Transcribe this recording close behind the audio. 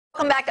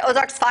Welcome back to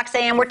Ozarks Fox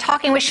AM. We're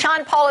talking with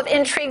Sean Paul of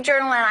Intrigue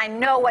Journal, and I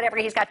know whatever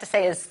he's got to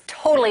say is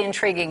totally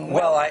intriguing.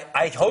 Well,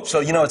 I hope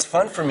so. You know, it's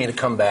fun for me to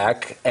come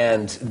back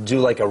and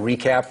do like a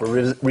recap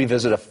or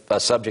revisit a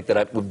subject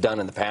that we've done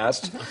in the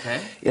past.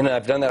 Okay. You know,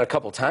 I've done that a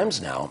couple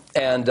times now.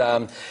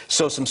 And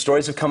so some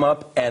stories have come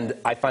up, and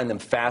I find them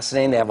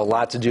fascinating. They have a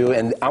lot to do.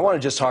 And I want to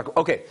just talk,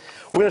 okay,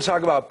 we're going to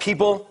talk about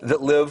people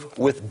that live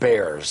with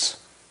bears.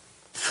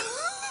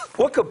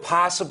 What could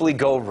possibly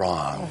go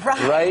wrong,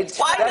 right?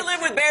 Why do you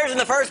live with bears in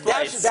the first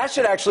place? That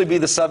should actually be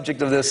the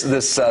subject of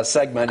this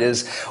segment,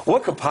 is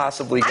what could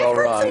possibly go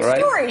wrong, I've heard some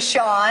stories,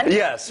 Sean.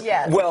 Yes.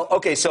 Yes. Well,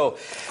 okay, so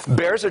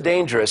bears are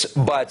dangerous,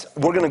 but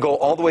we're going to go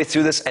all the way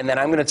through this, and then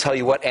I'm going to tell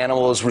you what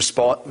animal is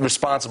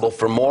responsible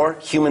for more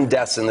human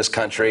deaths in this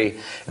country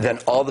than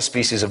all the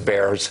species of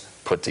bears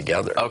put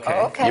together.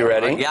 Okay. You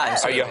ready? Yeah.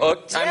 Are you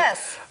hooked?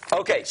 Yes.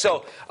 Okay,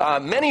 so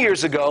many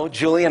years ago,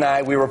 Julie and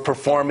I, we were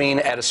performing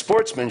at a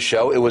sportsman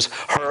show. It was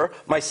her,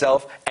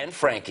 myself, and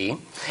Frankie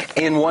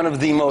in one of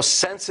the most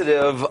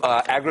sensitive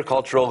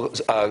agricultural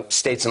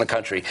states in the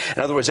country.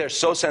 In other words, they're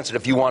so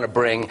sensitive you want to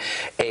bring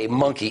a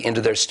monkey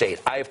into their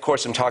state. I, of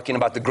course, am talking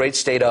about the great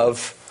state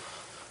of...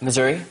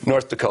 Missouri?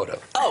 North Dakota.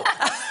 Oh.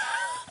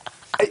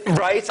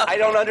 Right? I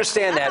don't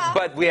understand that,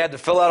 but we had to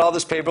fill out all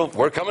this paper.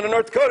 We're coming to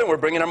North Dakota, and we're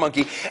bringing our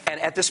monkey. And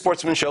at this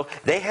sportsman show,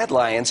 they had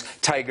lions,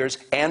 tigers,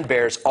 and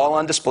bears all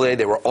on display.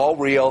 They were all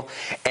real.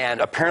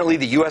 And apparently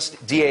the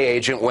USDA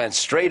agent went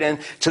straight in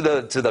to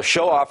the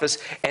show office,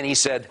 and he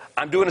said,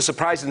 "I'm doing a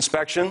surprise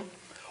inspection.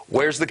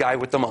 Where's the guy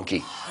with the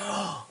monkey?"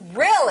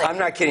 Really? I'm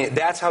not kidding.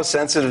 That's how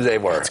sensitive they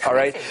were. All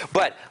right.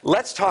 But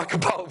let's talk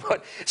about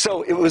what.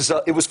 So it was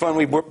fun.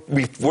 We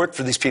worked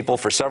for these people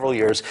for several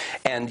years,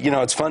 and you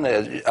know it's fun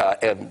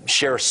to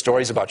share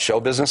stories about show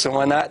business and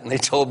whatnot. And they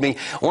told me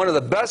one of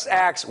the best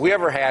acts we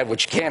ever had,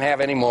 which you can't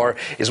have anymore,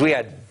 is we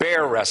had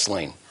bear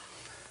wrestling.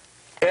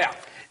 Yeah.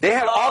 They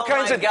have all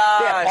kinds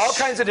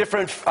of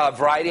different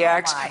variety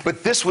acts,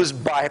 but this was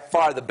by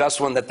far the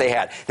best one that they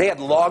had. They had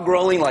log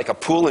rolling like a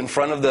pool in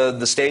front of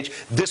the stage.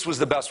 This was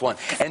the best one.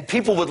 And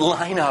people would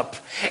line up,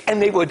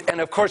 and and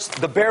of course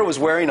the bear was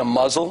wearing a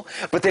muzzle,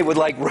 but they would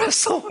like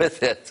wrestle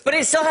with it. But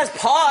it still has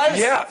paws.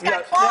 Yeah, It's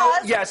got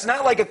claws. yeah, it's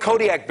not like a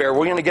Kodiak bear.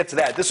 We're going to get to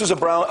that. This was a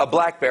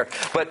black bear.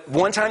 But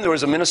one time there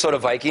was a Minnesota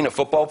Viking, a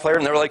football player,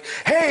 and they were like,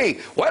 "Hey,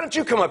 why don't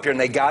you come up here?" And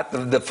they got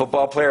the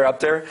football player up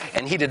there,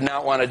 and he did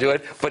not want to do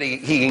it, but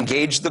he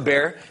engaged the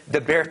bear. The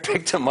bear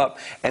picked him up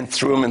and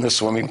threw him in the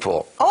swimming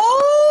pool.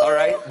 Oh! All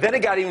right? Then it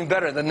got even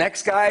better. The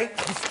next guy,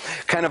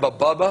 kind of a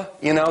Bubba,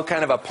 you know,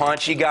 kind of a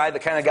paunchy guy, the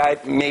kind of guy,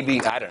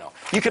 maybe, I don't know.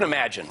 You can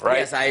imagine, right?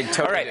 Yes, I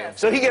totally do.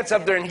 So he gets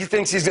up there and he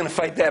thinks he's going to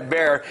fight that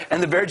bear,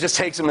 and the bear just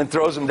takes him and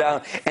throws him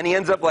down, and he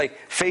ends up like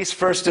face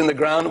first in the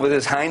ground with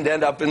his hind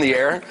end up in the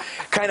air,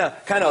 kind of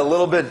a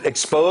little bit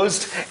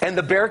exposed, and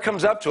the bear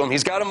comes up to him.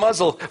 He's got a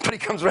muzzle, but he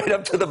comes right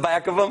up to the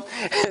back of him,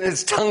 and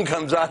his tongue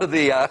comes out of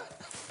the...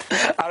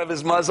 out of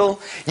his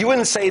muzzle. You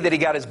wouldn't say that he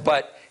got his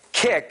butt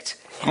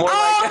kicked. More like...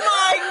 Oh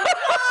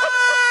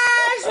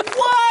my gosh!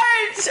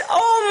 What?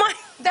 Oh my...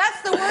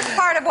 That's the worst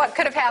part of what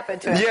could have happened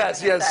to him.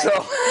 Yes.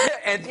 So,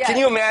 and can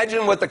you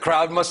imagine what the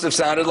crowd must have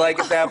sounded like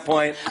at that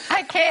point?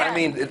 I can't. I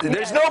mean,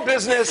 there's no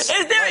business.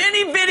 Is there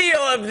any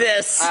video of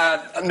this?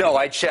 No,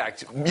 I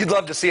checked. You'd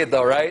love to see it,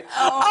 though, right?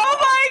 Oh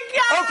my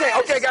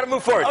gosh! Okay, got to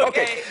move forward.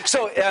 Okay.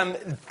 So,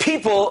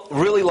 people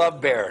really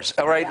love bears.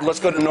 All right, let's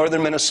go to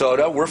northern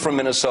Minnesota. We're from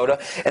Minnesota,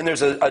 and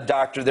there's a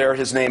doctor there.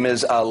 His name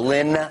is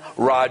Lynn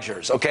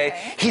Rogers.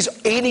 Okay, he's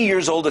 80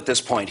 years old at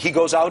this point. He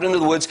goes out into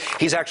the woods.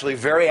 He's actually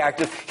very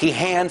active. He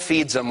hand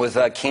feeds them with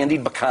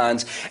candied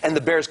pecans, and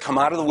the bears come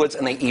out of the woods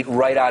and they eat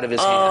right out of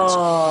his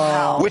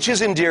hands, which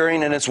is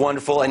endearing and it's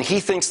wonderful. And he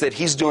thinks that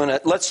he's doing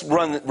it. Let's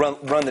run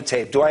the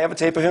tape. Do I have a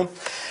tape of him?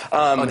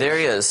 Oh, there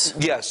he is.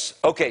 Yes.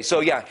 Okay.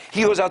 So yeah,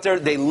 he goes out there.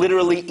 They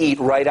literally eat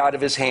right out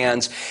of his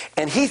hands,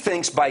 and he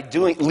thinks by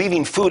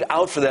leaving food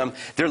out for them,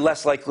 they're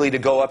less likely to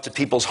go up to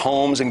people's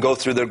homes and go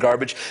through their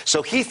garbage.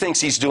 So he thinks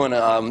he's doing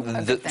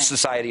the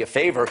society a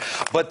favor.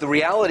 But the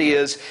reality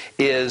is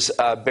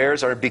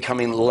bears are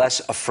becoming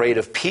less afraid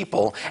of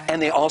people, and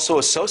they also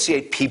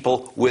associate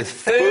people with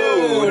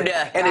food.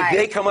 And if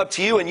they come up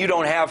to you and you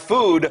don't have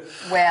food,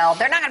 well,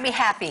 they're not going to be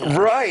happy.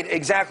 Right,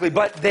 exactly.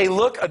 But they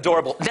look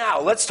adorable. Now,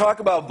 let's talk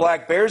about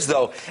black bears,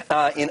 though.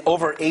 In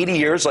over 80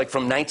 years, like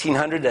from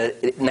 1900 to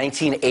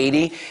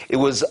 1980, it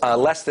was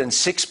less than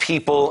 6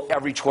 people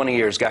every 20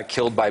 years got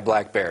killed by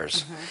black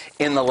bears.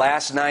 In the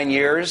last 9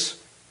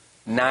 years,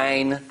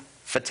 9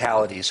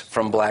 fatalities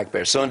from black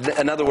bears. So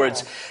in other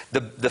words,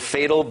 the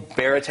fatal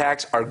bear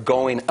attacks are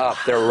going up.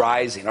 They're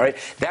rising, all right?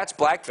 That's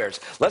black bears.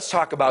 Let's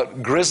talk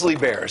about grizzly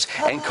bears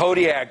and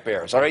Kodiak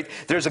bears, all right?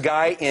 There's a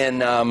guy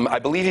in, I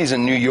believe he's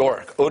in New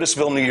York,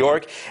 Otisville, New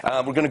York.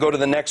 We're going to go to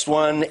the next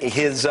one.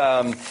 His,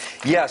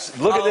 yes,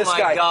 look at this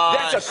guy.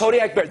 Gosh. That's a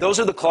Kodiak bear. Those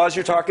are the claws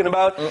you're talking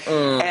about.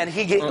 And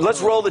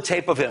let's roll the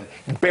tape of him.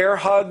 Bear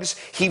hugs.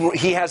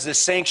 He has this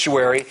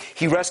sanctuary.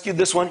 He rescued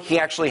this one. He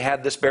actually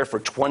had this bear for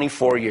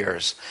 24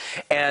 years.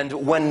 And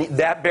when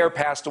that bear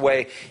passed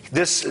away,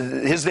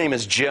 his name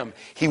is Jim.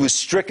 He was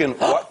stricken.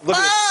 Look at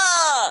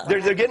this.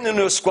 They're getting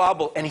into a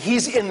squabble, and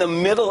he's in the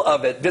middle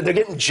of it. They're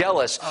getting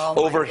jealous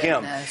over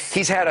him.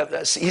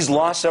 He's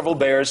lost several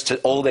bears to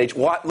old age.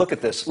 Look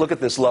at this. Look at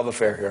this love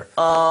affair here.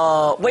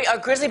 Wait, are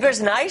grizzly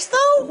bears nice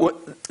though?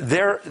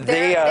 They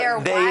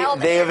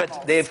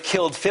have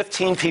killed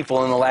 15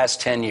 people in the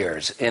last 10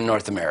 years in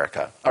North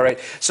America. All right,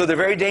 so they're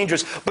very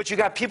dangerous. But you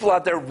got people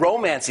out there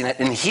romancing it,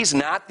 and he's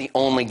not the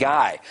only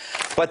guy.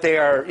 But they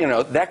are, you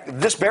know,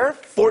 this bear,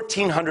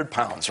 1,400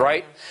 pounds,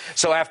 right?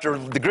 So after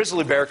the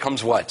grizzly bear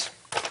comes what?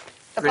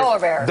 The polar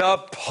bear. The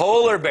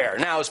polar bear.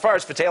 Now, as far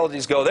as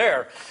fatalities go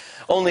there,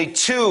 only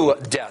 2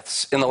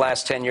 deaths in the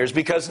last 10 years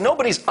because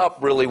nobody's up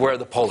really where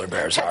the polar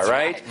bears are,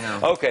 right?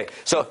 No. Okay,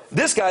 so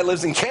this guy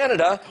lives in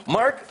Canada,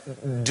 Mark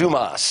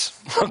Dumas.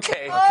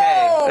 Okay.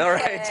 All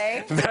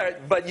right.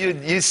 But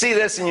you see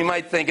this and you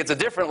might think it's a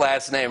different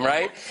last name,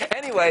 right?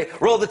 Anyway,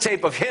 roll the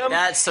tape of him.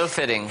 That's so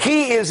fitting.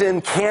 He is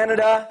in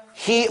Canada.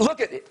 Look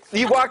at it.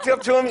 You walked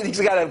up to him, he's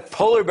got a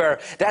polar bear.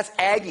 That's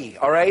Aggie,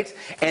 all right?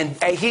 And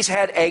he's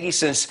had Aggie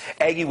since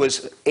Aggie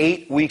was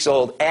 8 weeks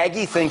old.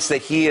 Aggie thinks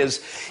that he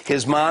is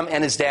his mom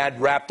and his dad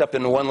wrapped up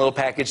in one little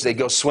package. They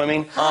go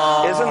swimming.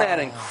 Isn't that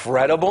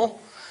incredible?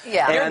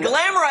 Yeah. You're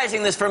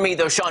glamorizing this for me,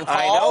 though, Sean Paul.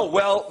 I know.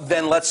 Well,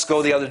 then let's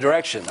go the other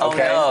direction,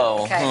 okay? Oh,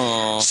 no.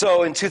 Okay.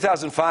 So in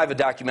 2005, a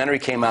documentary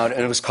came out, and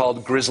it was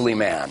called Grizzly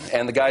Man.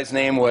 And the guy's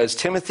name was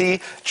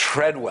Timothy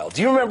Treadwell.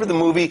 Do you remember the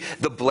movie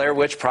The Blair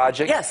Witch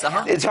Project? Yes,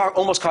 It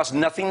almost cost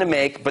nothing to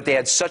make, but they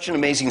had such an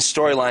amazing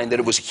storyline that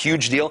it was a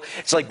huge deal.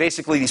 It's like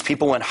basically these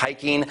people went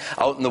hiking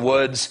out in the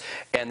woods,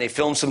 and they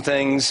filmed some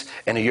things,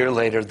 and a year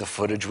later, the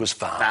footage was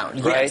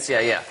found. Right? Yes,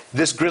 yeah.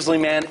 This Grizzly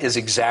Man is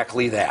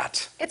exactly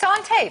that. It's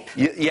on tape.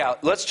 Yeah,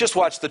 let's just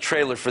watch the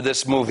trailer for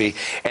this movie.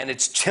 And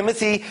it's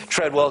Timothy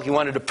Treadwell. He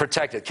wanted to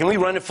protect it. Can we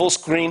run it full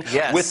screen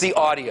with the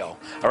audio?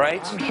 All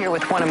right? I'm here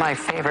with one of my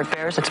favorite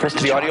bears. It's Mr.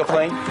 The Chocolate. audio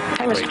playing?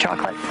 Hey, Mr.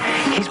 Chocolate.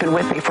 He's been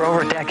with me for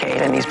over a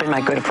decade, and he's been my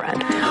good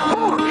friend.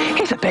 Oh,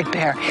 he's a big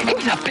bear.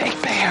 He's a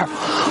big bear.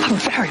 A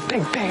very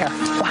big bear.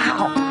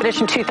 Wow.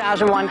 Expedition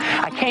 2001,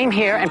 I came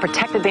here and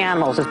protected the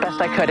animals as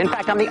best I could. In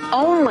fact, I'm the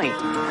only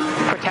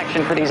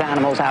protection for these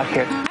animals out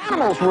here.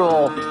 Animals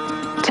rule.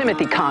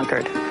 Timothy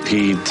conquered.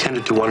 He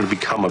tended to want to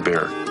become a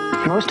bear.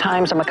 Most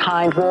times I'm a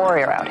kind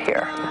warrior out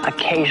here.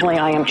 Occasionally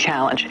I am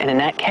challenged, and in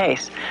that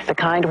case, the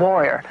kind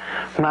warrior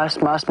must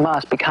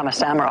become a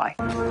samurai.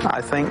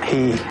 I think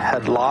he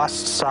had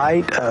lost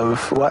sight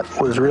of what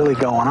was really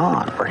going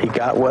on. He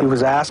got what he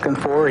was asking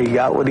for, he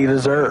got what he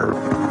deserved.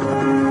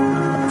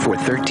 For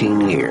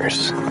 13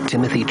 years,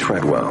 Timothy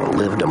Treadwell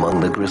lived among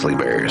the grizzly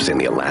bears in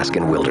the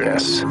Alaskan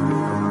wilderness.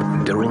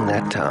 During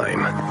that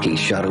time, he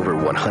shot over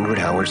 100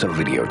 hours of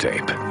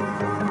videotape.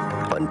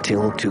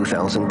 Until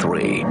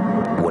 2003,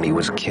 when he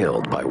was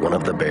killed by one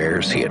of the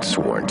bears he had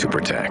sworn to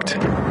protect.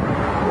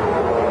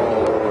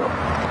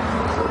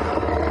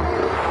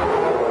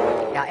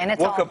 Yeah, and it's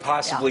What could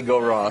possibly go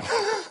wrong?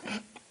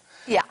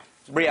 Yeah.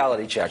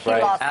 Reality check, He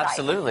right? lost sight.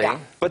 Absolutely. Yeah.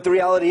 But the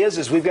reality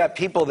is we've got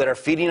people that are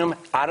feeding them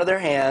out of their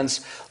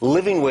hands,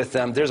 living with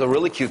them. There's a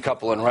really cute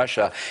couple in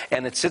Russia,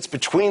 and it sits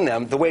between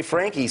them, the way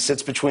Frankie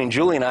sits between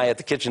Julie and I at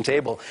the kitchen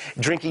table,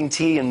 drinking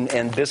tea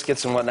and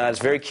biscuits and whatnot. It's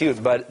very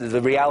cute, but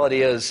the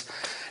reality is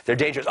they're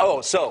dangerous.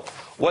 Oh, so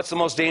what's the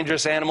most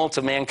dangerous animal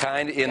to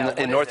mankind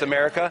in North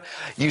America?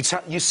 You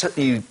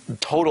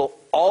total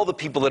all the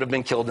people that have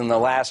been killed in the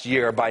last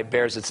year by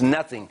bears. It's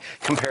nothing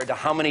compared to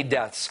how many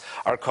deaths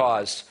are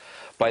caused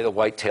by the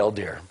white-tailed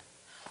deer.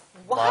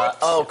 What?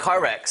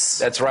 Car wrecks.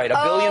 That's right.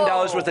 $1 billion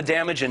worth of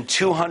damage and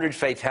 200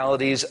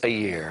 fatalities a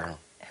year.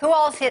 Who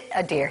all's hit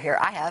a deer here?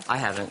 I have. I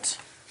haven't.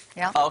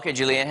 Yeah. Oh, okay,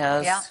 Julianne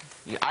has? Yeah.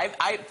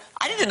 I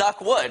need to knock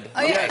wood.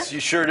 Oh, yeah. Yes,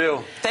 you sure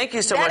do. Thank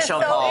you so That much, is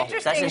Sean so Paul.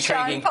 interesting, That's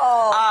intriguing. Sean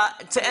Paul.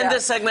 To end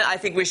this segment, I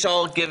think we should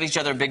all give each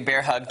other a big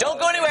bear hug. Don't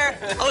go anywhere.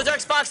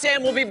 Ozarks Fox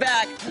Sam will be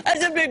back.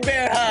 That's a big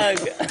bear hug.